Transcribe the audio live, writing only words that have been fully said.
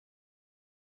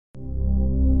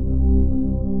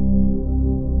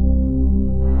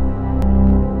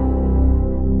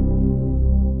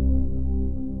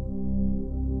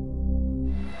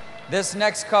This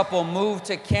next couple moved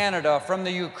to Canada from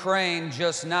the Ukraine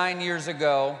just 9 years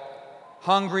ago,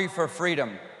 hungry for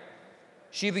freedom.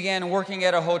 She began working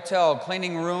at a hotel,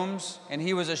 cleaning rooms, and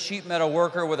he was a sheet metal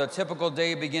worker with a typical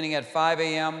day beginning at 5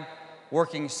 a.m.,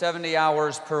 working 70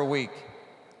 hours per week.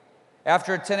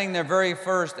 After attending their very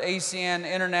first ASEAN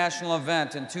International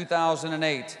event in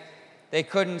 2008, they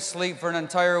couldn't sleep for an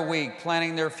entire week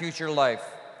planning their future life.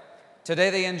 Today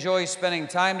they enjoy spending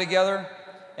time together,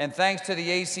 and thanks to the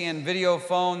ASEAN video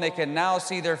phone, they can now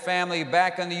see their family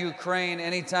back in the Ukraine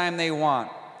anytime they want.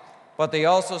 But they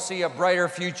also see a brighter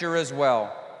future as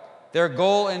well. Their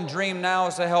goal and dream now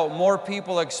is to help more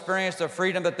people experience the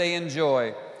freedom that they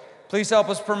enjoy. Please help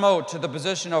us promote to the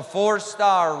position of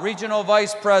 4-star Regional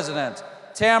Vice President,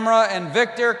 Tamara and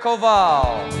Victor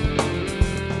Koval.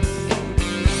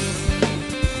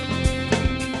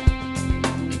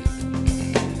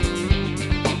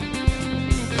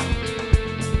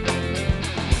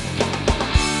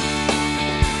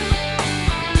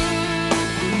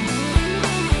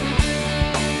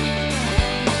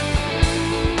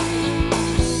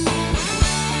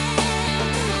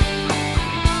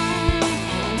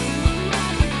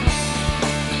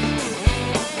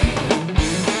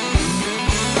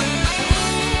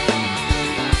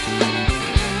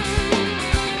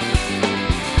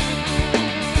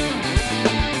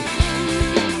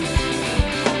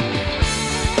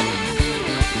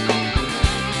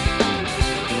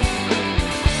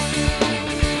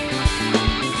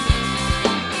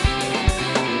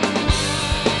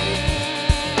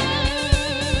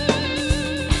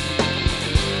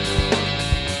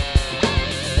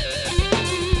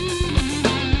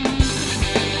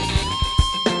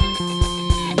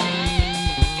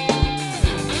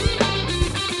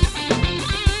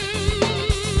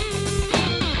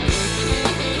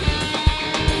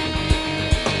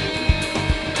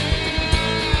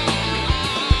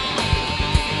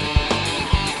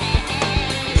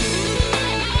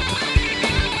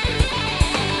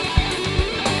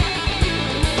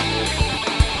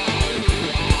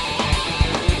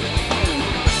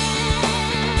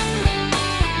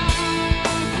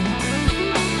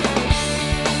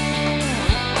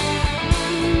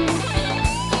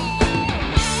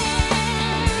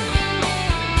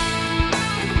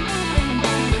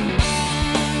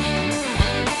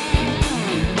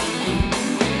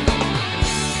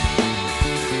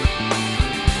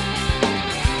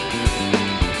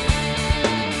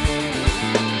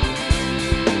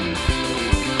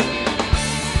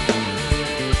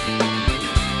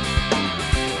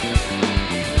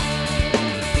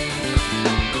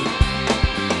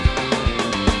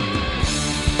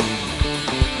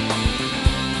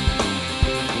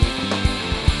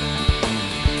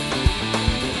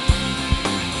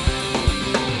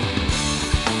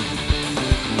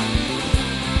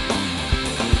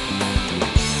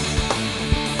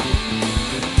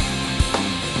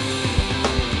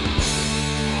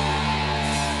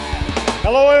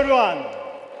 Hello, everyone.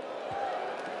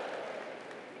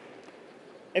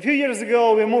 A few years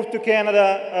ago, we moved to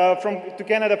Canada,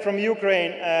 from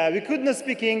Ukraine. We could not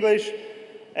speak English,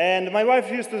 and my wife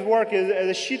used to work as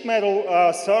a sheet metal,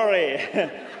 at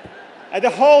the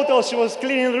hotel. She was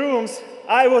cleaning rooms.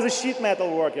 I was a sheet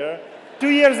metal worker. 2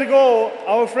 years ago,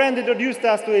 our friend introduced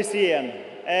us to ASEAN,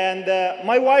 and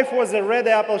my wife was a red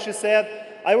apple. She said,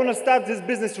 I want to start this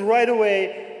business right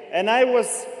away, and I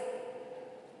was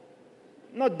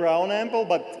not brown apple,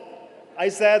 but I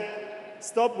said,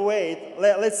 stop, wait,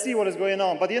 let's see what is going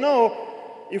on. But you know,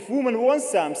 if woman wants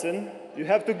something, you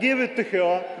have to give it to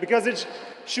her, because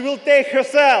she will take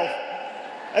herself.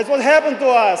 That's what happened to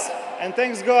us. And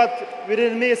thanks God, we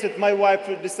didn't miss it. My wife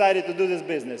decided to do this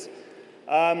business.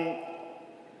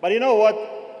 But you know what?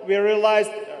 We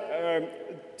realized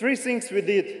 3 things we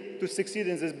did to succeed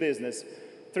in this business.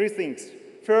 3 things.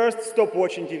 First, stop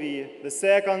watching TV. The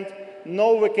second,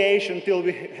 no vacation till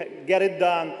we get it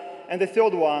done. And the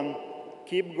third one,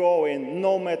 keep going,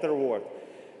 no matter what.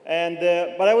 And,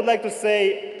 but I would like to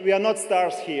say, we are not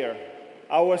stars here.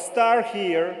 Our star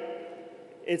here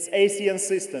is ASEAN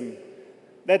system.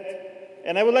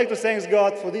 And I would like to thank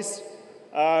God for this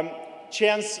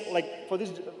chance, like for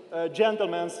these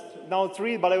gentlemen, now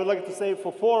 3, but I would like to say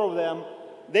for 4 of them.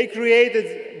 They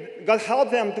created, God helped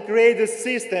them to create this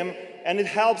system, and it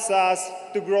helps us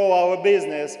to grow our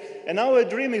business. And our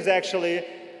dream is actually,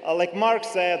 like Mark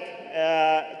said,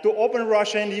 to open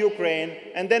Russia and Ukraine,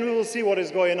 and then we will see what is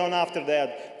going on after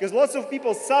that. Because lots of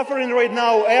people suffering right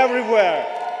now everywhere.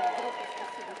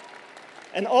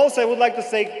 And also I would like to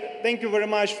say thank you very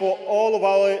much for all of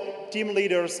our team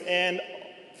leaders and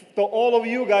to all of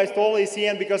you guys, to all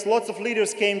ASEAN, because lots of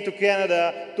leaders came to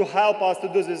Canada to help us to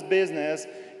do this business.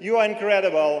 You are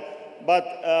incredible.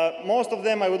 But most of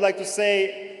them, I would like to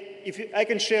say, I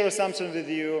can share something with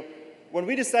you. When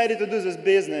we decided to do this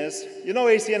business, you know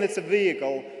ACN, it's a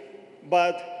vehicle,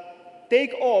 but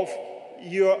take off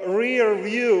your rear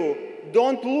view.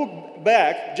 Don't look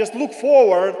back, just look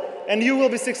forward, and you will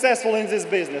be successful in this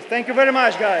business. Thank you very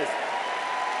much, guys.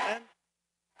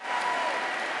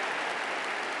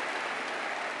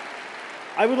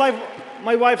 I would like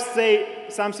my wife to say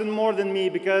something more than me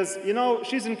because, you know,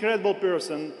 she's an incredible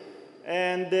person.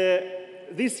 And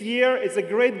this year is a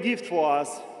great gift for us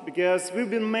because we've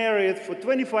been married for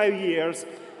 25 years.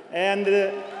 And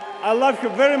I love her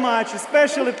very much,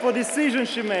 especially for the decision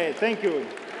she made. Thank you.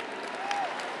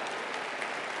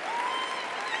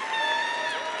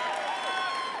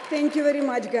 Thank you very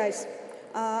much, guys.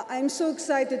 I'm so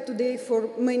excited today for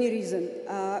many reasons.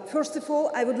 First of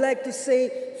all, I would like to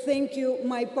say thank you,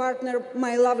 my partner,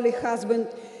 my lovely husband,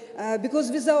 because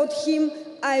without him,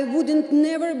 I wouldn't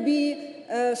never be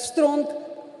strong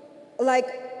like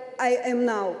I am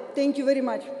now. Thank you very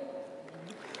much.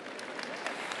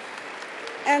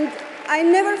 And I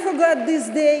never forgot this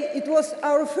day. It was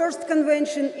our first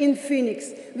convention in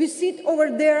Phoenix. We sit over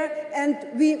there and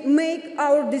we make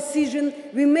our decision,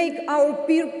 we make our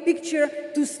picture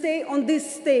to stay on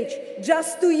this stage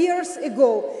just 2 years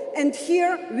ago, and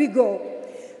here we go.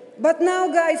 But now,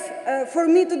 guys, for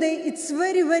me today, it's a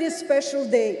very, very special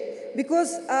day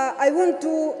because I want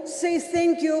to say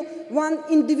thank you one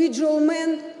individual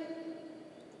man.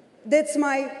 That's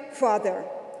my father.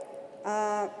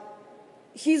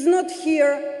 He's not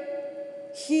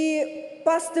here. He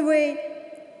passed away.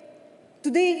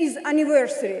 Today is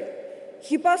anniversary.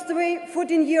 He passed away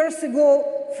 14 years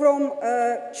ago from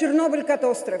Chernobyl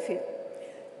catastrophe.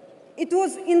 It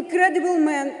was incredible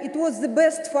man. It was the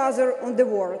best father on the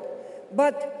world.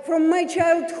 But from my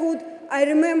childhood, I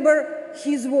remember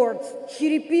his words.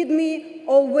 He repeated me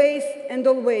always and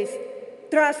always.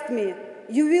 Trust me,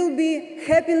 you will be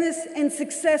happiness and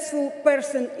successful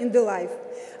person in the life.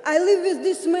 I live with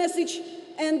this message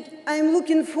and I'm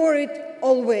looking for it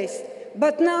always.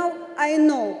 But now I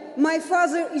know my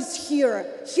father is here.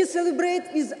 He celebrates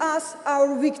with us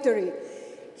our victory.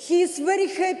 He is very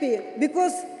happy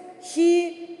because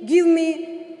he gave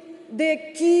me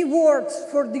the key words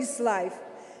for this life.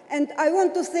 And I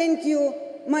want to thank you,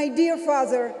 my dear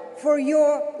father, for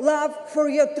your love, for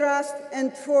your trust,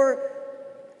 and for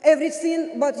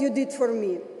everything what you did for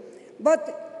me.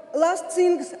 But last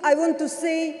things I want to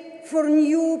say for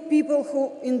new people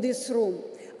who in this room.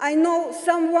 I know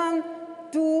someone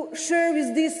to share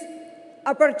with this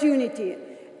opportunity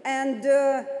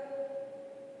and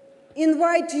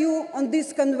invite you on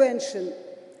this convention.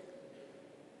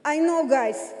 I know,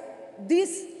 guys,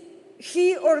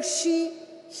 he or she,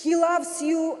 he loves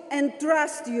you and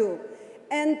trusts you,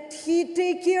 and he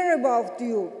takes care about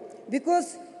you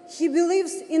because he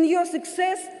believes in your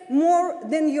success more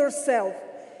than yourself.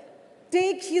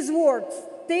 Take his words,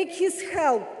 take his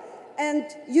help, and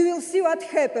you will see what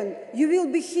happened. You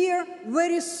will be here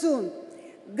very soon.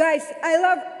 Guys, I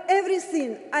love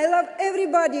everything. I love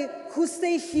everybody who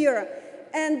stay here.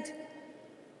 And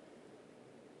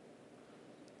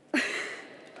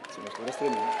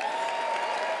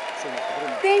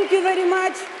thank you very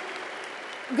much.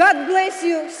 God bless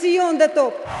you. See you on the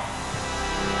top.